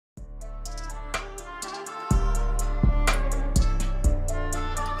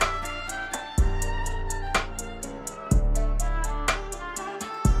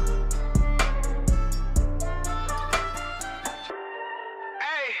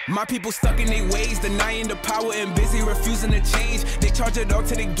My people stuck in their ways, denying the power and busy refusing to change. They charge it all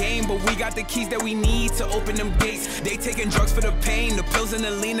to the game, but we got the keys that we need to open them gates. They taking drugs for the pain, the pills and the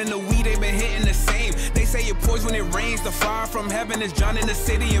lean and the weed, they been hitting the same. They say it pours when it rains, the fire from heaven is drowning the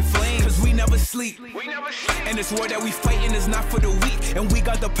city in flames. Cause we never sleep, and this war that we fighting is not for the weak. And we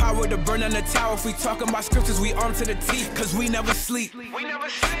got the power to burn on the tower. If we talking about scriptures, we armed to the teeth. Cause we never sleep,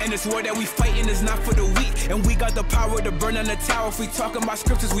 and this war that we fighting is not for the weak. And we got the power to burn on the tower. If we talking about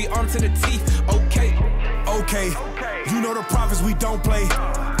scriptures, we armed to the teeth. Okay, you know the prophets, we don't play.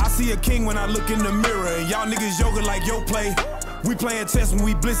 I see a king when I look in the mirror, and y'all niggas yoga like yo play. We playing chess when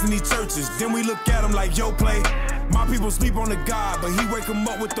we blitz in these churches, then we look at them like yo play. My people sleep on the God, but he wake them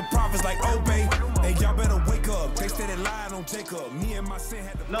up with the prophets like obey. Hey, y'all better wake up. They said it lying on Jacob. Me and my sin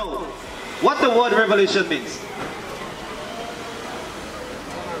had to... No. What the word revelation means?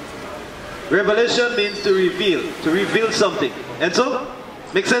 Revelation means to reveal something. And so,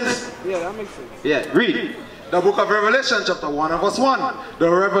 make sense? Yeah, that makes sense. Yeah, read. The book of Revelation, chapter 1 and verse 1.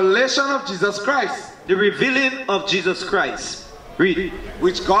 The revelation of Jesus Christ. The revealing of Jesus Christ. Read.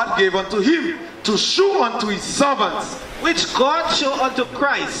 Which God gave unto him to show unto his servants. Which God showed unto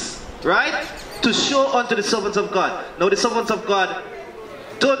Christ, right? To show unto the servants of God. Now the servants of God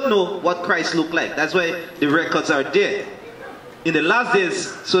don't know what Christ looked like. That's why the records are there in the last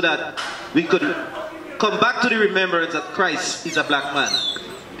days, so that we could come back to the remembrance that Christ is a black man.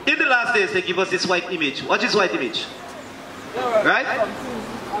 In the last days, they give us this white image. What is white image? Right?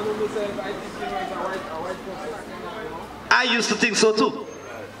 I used to think so too.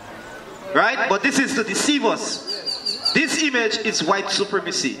 Right? But this is to deceive us. This image is white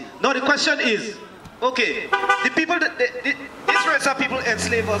supremacy. Now the question is, okay, the people that this race of people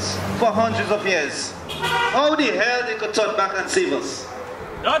enslave us for hundreds of years. How the hell they could turn back and save us?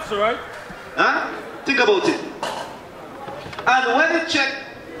 That's right. Huh? Think about it. And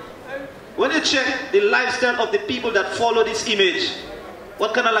when you check the lifestyle of the people that follow this image,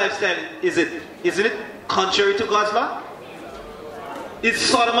 what kind of lifestyle is it? Isn't it contrary to God's law? It's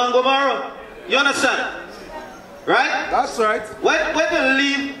Sodom and Gomorrah. You understand? Right? That's right. When you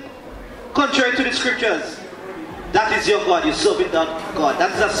live contrary to the scriptures, that is your God. You serve it down to God.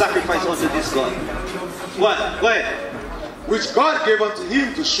 That is a sacrifice unto this God. What? Go ahead. Which God gave unto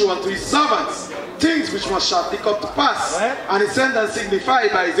him to show unto his servants things which must shall take up to pass. And he sent and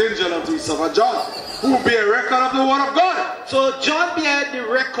signified by his angel unto his servant John, who bear record of the word of God. So John bear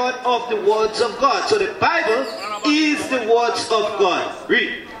the record of the words of God. So the Bible is the words of God.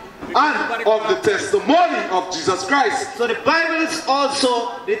 Read. And of the testimony of Jesus Christ. So the Bible is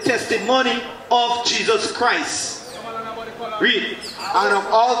also the testimony of Jesus Christ. Read. And of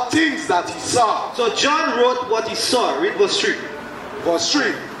all things that he saw. So John wrote what he saw. Read verse 3. Verse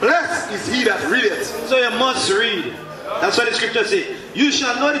 3. Blessed is he that readeth. So you must read. That's what the scripture says. You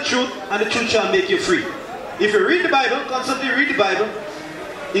shall know the truth, and the truth shall make you free. If you read the Bible, constantly read the Bible,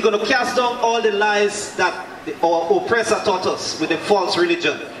 you're going to cast down all the lies that our oppressor taught us with the false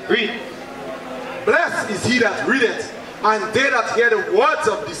religion. Read. Blessed is he that readeth, and they that hear the words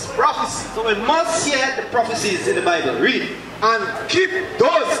of this prophecy. So we must hear the prophecies in the Bible. Read. And keep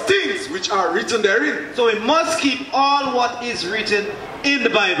those things which are written therein. So we must keep all what is written in the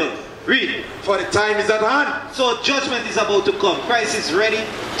Bible. Read. For the time is at hand. So judgment is about to come. Christ is ready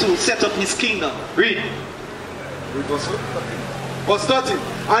to set up his kingdom. Read. Read verse 13.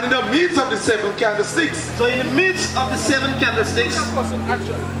 And in the midst of the 7 candlesticks. So in the midst of the 7 candlesticks.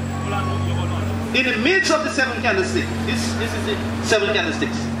 In the midst of the 7 candlesticks. This is the 7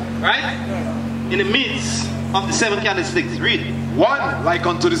 candlesticks. Right? In the midst of the 7 candlesticks. Read. One like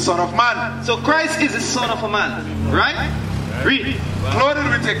unto the Son of Man. So Christ is the Son of a man. Right? Read. Clothed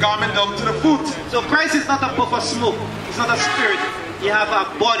with a garment down to the foot. So Christ is not a puff of smoke. He's not a spirit. You have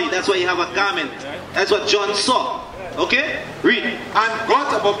a body. That's why you have a garment. That's what John saw. Okay? Read. And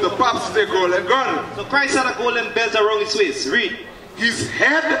got above the paps the golden girdle. So Christ had a golden belt around his waist. Read. His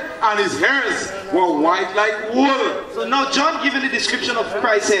head and his hairs were white like wool. So now John giving the description of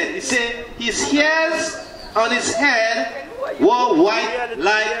Christ's head. He said his hairs on his head were white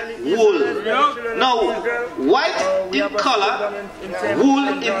like wool. Now, white in color, wool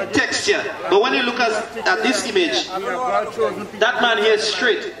in texture. But when you look at this image, that man here is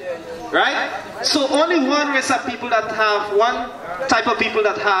straight. Right? So only one race of people that have, one type of people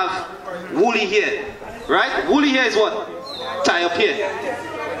that have woolly hair. Right? Woolly hair is what? Tie up here.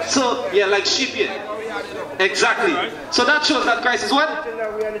 So, yeah, like sheep here. Exactly. So that shows that Christ is what?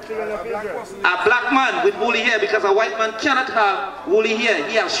 A black man with woolly hair, because a white man cannot have woolly hair.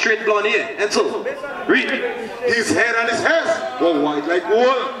 He has straight blonde hair. And so, read. His head and his hairs were white like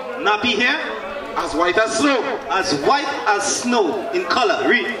wool. Nappy hair? as white as snow. As white as snow in color.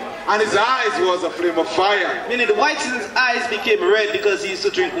 Read. And his eyes was a flame of fire. Meaning the whites in his eyes became red because he used to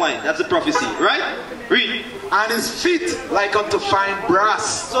drink wine. That's a prophecy, right? Read. And his feet like unto fine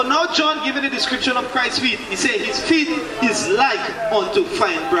brass. So now John giving the description of Christ's feet. He said his feet is like unto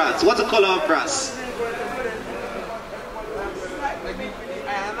fine brass. What's the color of brass?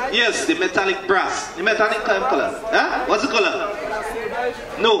 Yes, the metallic brass. The metallic color. Huh? What's the color?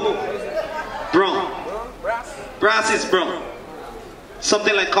 No. Brown. Brass is brown.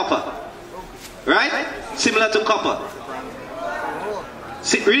 Something like copper. Right? Similar to copper.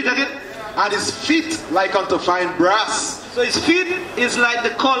 See, read it again. And his feet like unto fine brass. So his feet is like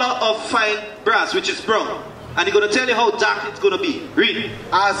the color of fine brass, which is brown. And he's going to tell you how dark it's going to be. Read.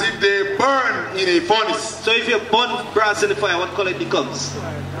 As if they burn in a furnace. So if you burn brass in the fire, what color it becomes?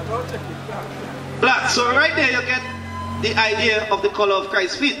 Black. So right there you get the idea of the color of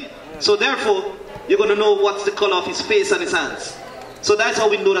Christ's feet. So therefore, you're going to know what's the color of his face and his hands. So that's how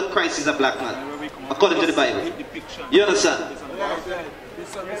we know that Christ is a black man, according to the Bible. You understand?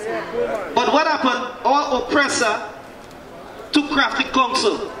 But what happened? Our oppressor took crafty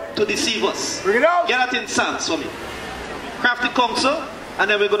counsel to deceive us. Bring it out. Get that in Psalms for me. Crafty counsel, and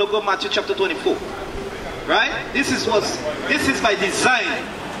then we're going to go Matthew chapter 24. Right? This is by design.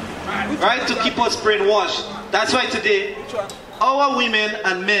 Right? To keep us brainwashed. That's why today, our women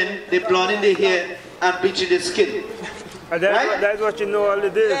and men, they blonde in their hair and bleaching their skin. And that's what you know all the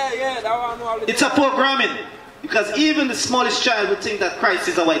day. Yeah, that one I know all the day. It's a programming. Because even the smallest child would think that Christ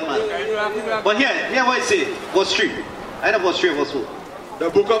is a white man. But here what it says, verse 3. Either verse 3 or verse 4. The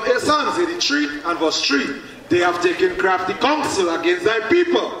book of Psalms 83 and verse 3. They have taken crafty counsel against thy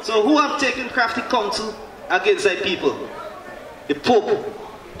people. So who have taken crafty counsel against thy people? The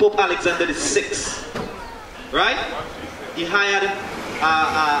Pope Alexander VI. Right? He hired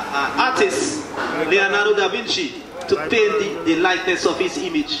artist Leonardo da Vinci to paint the likeness of his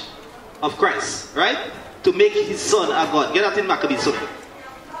image of Christ. Right? To make his son a god. Get that in Maccabees.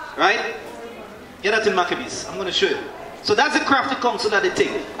 Right? Get that in Maccabees. I'm going to show you. So that's the crafty counsel that they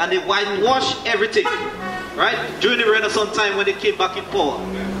take. And they whitewash everything. Right? During the Renaissance time when they came back in power.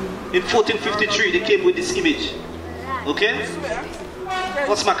 In 1453 they came with this image. Okay?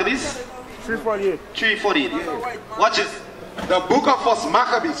 What's Maccabees? 348. 348. Watch it. The book of 1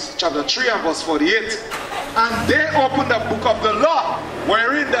 Maccabees, chapter 3 and verse 48. And they opened the book of the law,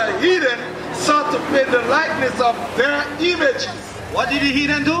 wherein the heathen sought to paint the likeness of their images. What did the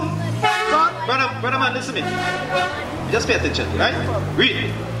heathen do? Brother man, listen to me. Just pay attention, right?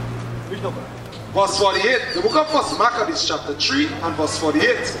 Read. Verse 48. The book of 1 Maccabees, chapter 3 and verse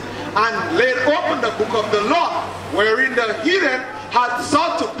 48. And laid open the book of the law, wherein the heathen had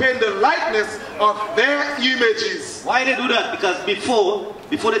sought to paint the likeness of their images. Why they do that? Because before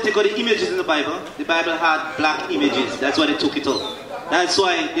they take all the images in the Bible had black images. That's why they took it all. That's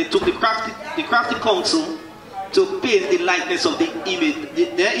why they took the crafty counsel to paint the likeness of the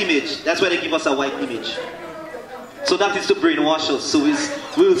image, their image. That's why they give us a white image. So that is to brainwash us. So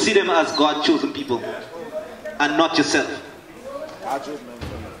we will see them as God-chosen people and not yourself.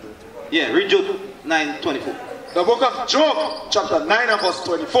 Yeah, read Job 9:24. The book of Job, chapter 9 and verse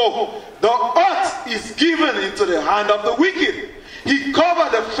 24. The earth is given into the hand of the wicked. He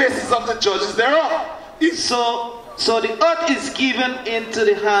covered the faces of the judges thereof. So the earth is given into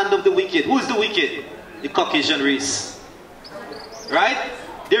the hand of the wicked. Who is the wicked? The Caucasian race. Right?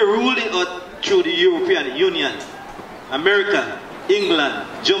 They rule the earth through the European Union. America, England,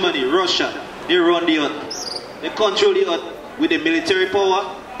 Germany, Russia. They run the earth. They control the earth with the military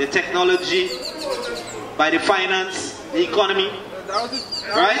power, the technology, by the finance, the economy.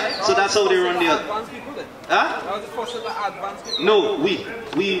 Right? So that's how they run the earth. Huh? That was the first of the advanced people. No,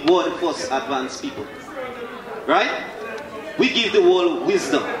 we were the first advanced people. Right? We give the world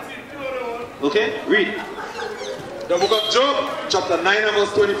wisdom. Okay? Read. The book of Job, chapter 9 and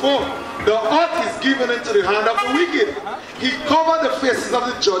verse 24. The earth is given into the hand of the wicked. He covered the faces of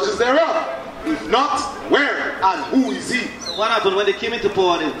the judges thereof. If not, where and who is he? What happened when they came into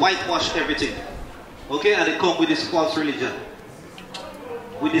power? They whitewashed everything. Okay? And they come with this false religion.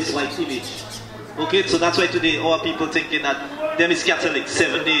 With this white image. Okay? So that's why today our people thinking that them is Catholic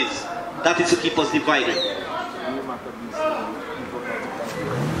 7 days. That is to keep us divided.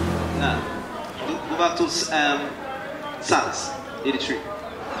 Now, go back to Psalms 83.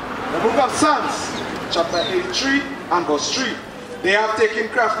 The book of Psalms, chapter 83 and verse 3. They have taken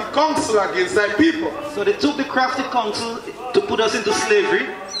crafty counsel against thy people. So they took the crafty counsel to put us into slavery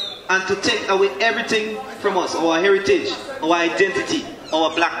and to take away everything from us, our heritage, our identity,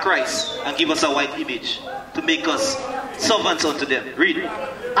 our black Christ, and give us a white image to make us servants unto them. Read.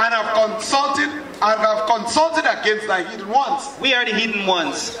 And have consulted against thy hidden ones. We are the hidden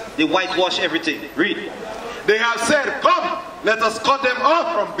ones. They whitewash everything. Read. They have said, come, let us cut them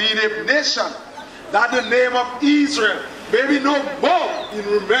off from being a nation, that the name of Israel may be no more in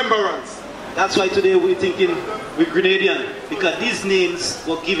remembrance. That's why today we're thinking we're Grenadian, because these names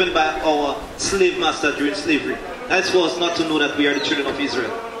were given by our slave master during slavery. That's for us not to know that we are the children of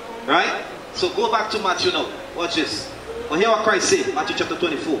Israel. Right? So go back to Matthew now. Watch this. Well, hear what Christ said, Matthew chapter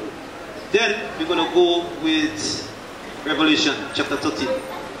 24. Then we're going to go with Revelation chapter 13,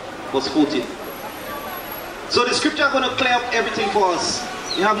 verse 14. So the scripture are going to clear up everything for us.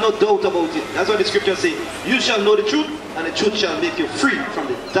 You have no doubt about it. That's what the scripture says. You shall know the truth, and the truth shall make you free from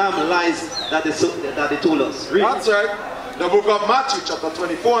the damn lies that they told us. Read. That's right. The book of Matthew chapter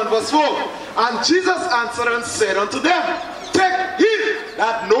 24 and verse 4. And Jesus answered and said unto them, take heed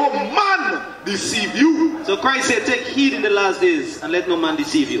that no man deceive you. So Christ said, take heed in the last days, and let no man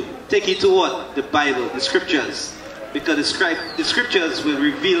deceive you. Take heed to what? The Bible, the scriptures. Because the scriptures will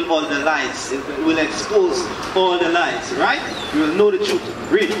reveal all the lies. It will expose all the lies, right? You will know the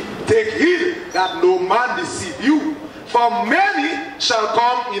truth. Read. Take heed that no man deceive you. For many shall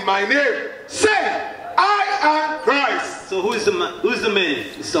come in my name, saying, I am Christ. So who is the man? Who is the man?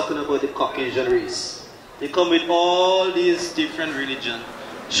 He's talking about the Caucasian race. They come with all these different religions,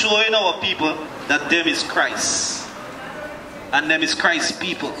 showing our people that them is Christ. And them is Christ's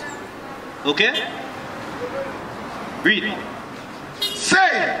people. Okay? Read.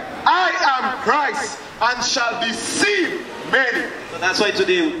 Saying, I am Christ, and shall deceive many. So that's why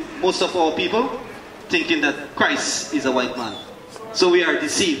today most of our people thinking that Christ is a white man. So we are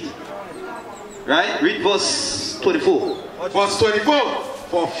deceived. Right? Read verse 24. Verse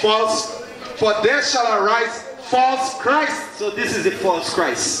 24. For there shall arise false Christ. So this is the false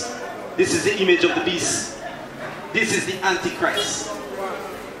Christ. This is the image of the beast. This is the Antichrist.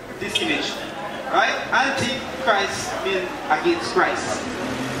 This image. Right? Antichrist means against Christ.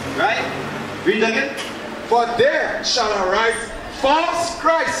 Right? Read again. For there shall arise false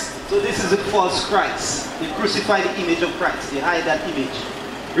Christ. So this is the false Christ. They crucify the image of Christ. They hide that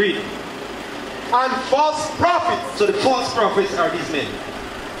image. Read. And false prophets. So the false prophets are these men.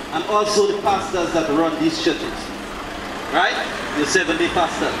 And also the pastors that run these churches. Right? Your Seventh-day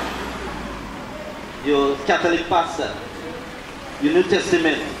pastor. Your Catholic pastor. Your New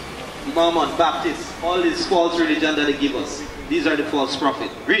Testament. Mormon, Baptist. All these false religion that they give us. These are the false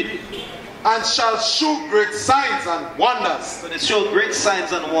prophets. Read. And shall show great signs and wonders. So they show great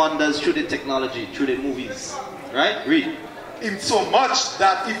signs and wonders through the technology, through the movies. Right? Read. In so much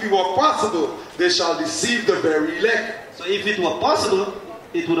that if it were possible, they shall deceive the very elect. So if it were possible,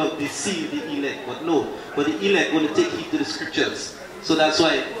 it would have deceived the elect. But no. But the elect want to take heed to the scriptures. So that's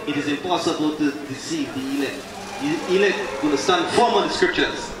why it is impossible to deceive the elect. The elect will stand firm on the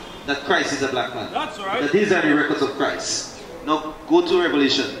scriptures that Christ is a black man. That's right. That these are the records of Christ. Now go to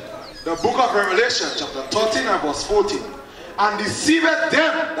Revelation. The book of Revelation, chapter 13 and verse 14. And deceiveth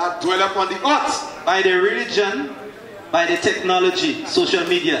them that dwell upon the earth. By the religion, by the technology, social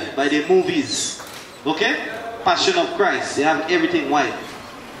media, by the movies. Okay? Passion of Christ. They have everything white.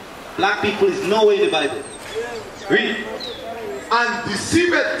 Black people is nowhere in the Bible. Read. And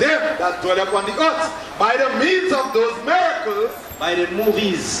deceiveth them that dwell upon the earth by the means of those miracles. By the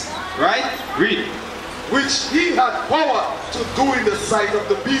movies. Right? Read. Which he had power to do in the sight of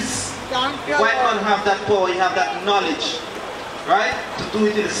the beast. The white man have that power, he have that knowledge. Right? To do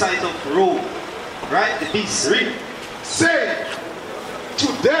it in the sight of Rome. Right? The beast. Read. Saying to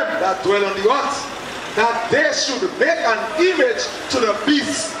them that dwell on the earth, that they should make an image to the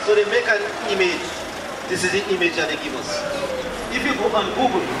beast. So they make an image. This is the image that they give us. If you go on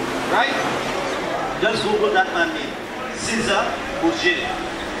Google, right? Just Google that man name. Caesar Borgia.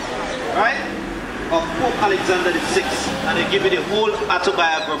 Right? Of Pope Alexander VI. And they give you the whole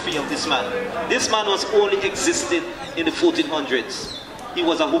autobiography of this man. This man was only existed in the 1400s. He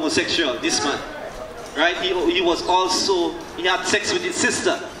was a homosexual, this man. Right? He was also, he had sex with his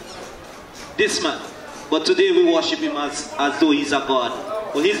sister. This man. But today we worship him as though he's a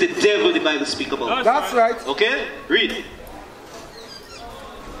god. Well, he's the devil the Bible speaks about. That's right. Okay? Read.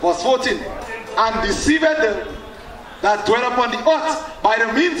 Verse 14. And deceived them that dwell upon the earth by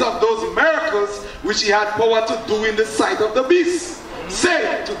the means of those miracles which he had power to do in the sight of the beast.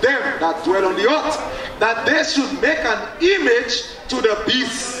 Say to them that dwell on the earth that they should make an image to the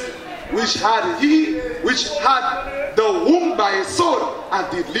beast which had the womb by a sword and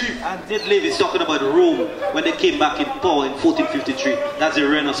did live. And did live is talking about Rome when they came back in power in 1453. That's the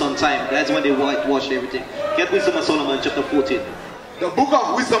Renaissance time. That's when they whitewashed everything. Get Wisdom of Solomon chapter 14. The book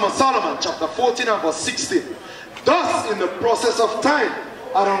of Wisdom of Solomon chapter 14 and verse 16. Thus, in the process of time,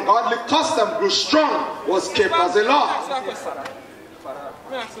 an ungodly custom grew strong, was kept as a law.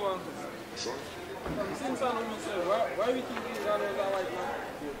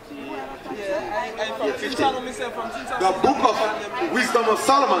 The book of Wisdom of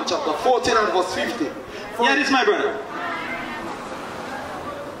Solomon, chapter 14 and verse 50. Yeah, this is my brother.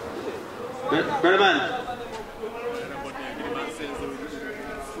 Brother man.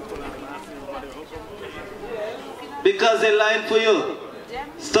 Because they're lying for you.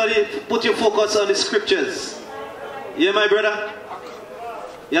 Study, put your focus on the scriptures. Yeah, my brother?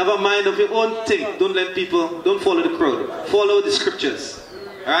 You have a mind of your own thing. Don't let people, don't follow the crowd. Follow the scriptures.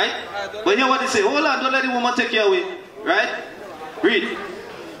 Alright? But hear what they say. Hold on, don't let the woman take you away. Right? Read.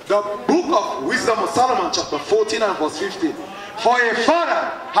 The book of Wisdom of Solomon, chapter 14 and verse 50. For a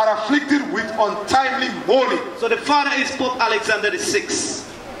father had afflicted with untimely mourning. So the father is Pope Alexander VI.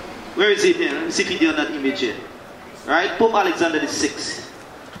 Where is he here? Let me see if he did on that image here. Right? Pope Alexander VI.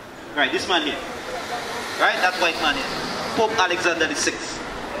 Right, this man here. Right? That white man here. Pope Alexander VI.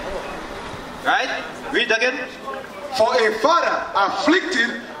 Right? Read again. For a father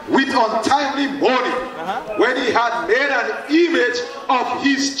afflicted with untimely mourning, when he had made an image of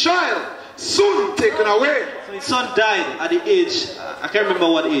his child, soon taken away. So his son died at the age, I can't remember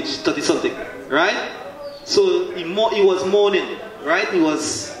what age, 30 something. Right? So he was mourning. Right? He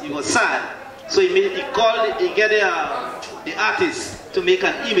was sad. So he got the artist to make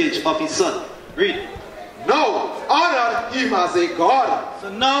an image of his son. Read. Now honor him as a god. So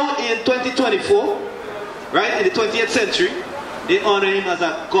now in 2024, right, in the 20th century, they honor him as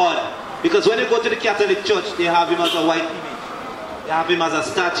a god. Because when you go to the Catholic Church, they have him as a white image. They have him as a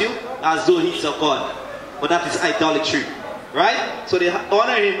statue, as though he's a god. But that is idolatry. Right? So they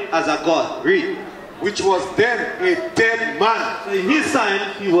honor him as a god. Read. Which was then a dead man. So in his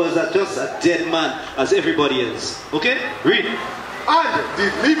time, he was just a dead man, as everybody else. Okay? Read. And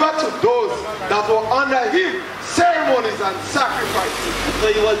delivered to those that were under him ceremonies and sacrifices.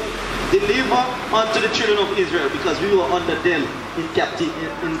 So he was delivered unto the children of Israel because we were under them in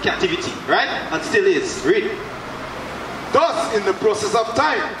captivity, right? And still is. Read. Thus in the process of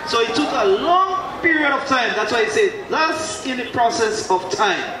time. So it took a long period of time. That's why he said, thus in the process of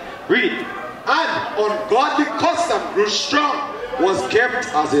time. Read. And ungodly custom grew strong, was kept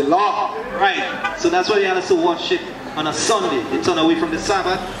as a law. Right. So that's why they had to worship on a Sunday. They turn away from the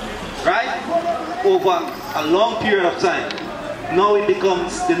Sabbath, right? Over a long period of time. Now it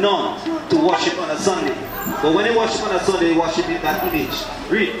becomes the norm to worship on a Sunday. But when they worship on a Sunday, they worship in that image.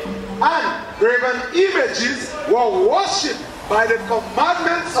 Read. And graven images were worshipped by the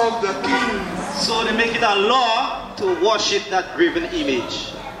commandments of the king. So they make it a law to worship that graven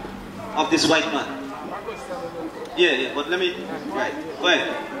image of this white man. Yeah, but let me, right, go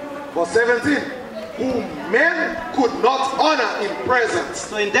ahead. Verse 17. Whom men could not honor in presence.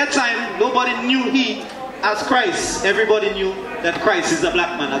 So in that time, nobody knew he as Christ. Everybody knew that Christ is a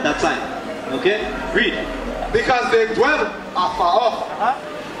black man at that time. Okay? Read. Because they dwelt afar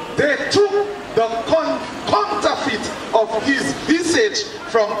off. They took the counterfeit of his visage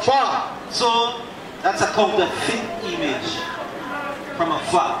from far. So that's a counterfeit image from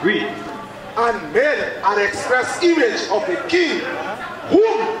afar. Read. And made an express image of a king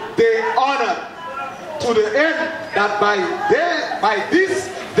whom they honored, to the end that by this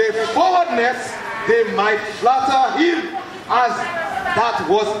their forwardness they might flatter him as that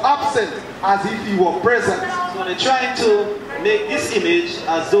was absent, as if he were present. So they're trying to make this image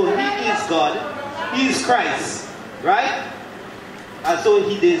as though he is God, he is Christ, right? As though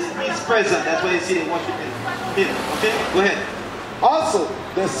he is present. That's why you see them worshiping him. Okay, go ahead. Also,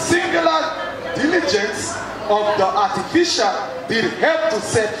 the singular diligence of the artificial did help to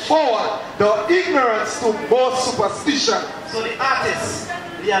set forward the ignorance to more superstition. So the artist,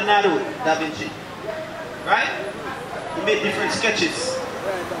 Leonardo da Vinci, right? He made different sketches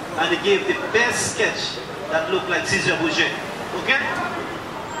and he gave the best sketch that looked like Caesar Borgia. Okay?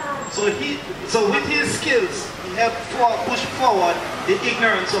 So with his skills, he helped push forward the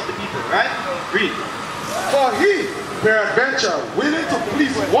ignorance of the people, right? Read. For he, peradventure, willing to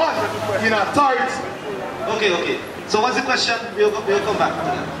please one in authority. Okay. So what's the question? We'll come back to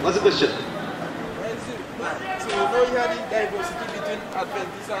that. What's the question? So you know you have the diversity between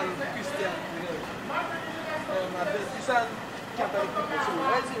Adventists and Christian, Adventists and Catholic people. So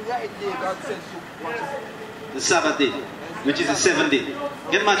what's the right day God says to worship? The Sabbath day, which is the 7th day.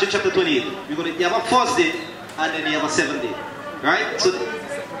 Get Matthew chapter 28. You have a first day and then you have a 7th day. Right? So,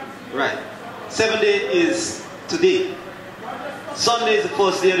 right. 7th day is today. Sunday is the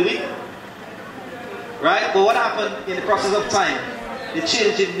first day of the week. Right? But what happened in the process of time? The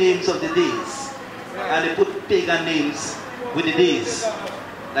changing names of the days. and they put pagan names with the days.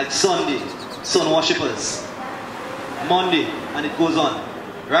 Like Sunday, sun worshippers. Monday, and it goes on.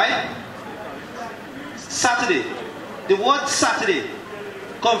 Right? Saturday. The word Saturday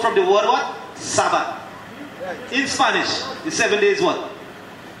comes from the word what? Sabbath. In Spanish, the 7 days what?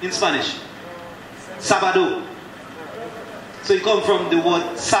 In Spanish? Sabado. So it comes from the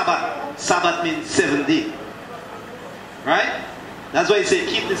word Sabbath. Sabbath means 7 day. Right? That's why you say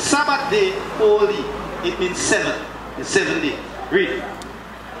keep the Sabbath day holy. It means 7. The 7th day. Read.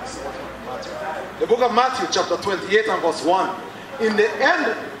 The book of Matthew chapter 28 and verse 1. In the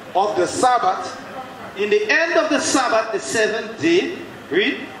end of the Sabbath, in the end of the Sabbath, the 7th day,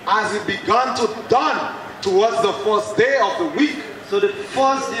 read. As it began to dawn towards the first day of the week. So the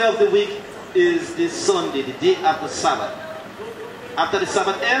first day of the week is the Sunday, the day after Sabbath. After the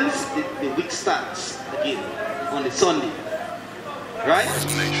Sabbath ends, the week starts again on the Sunday. Right?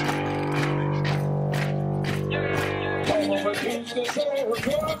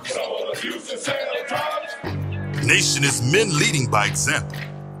 Nation is men leading by example.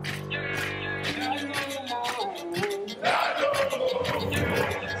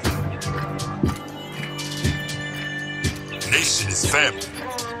 Nation is family.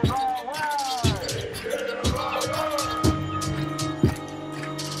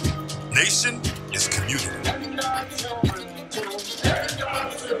 Nation is community.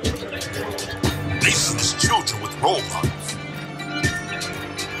 Nation is children with role models.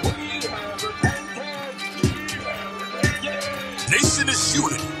 Nation is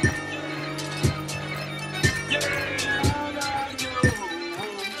unity.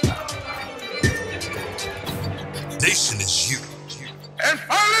 Nation is you. And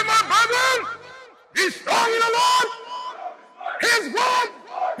finally, my brethren, be strong in the Lord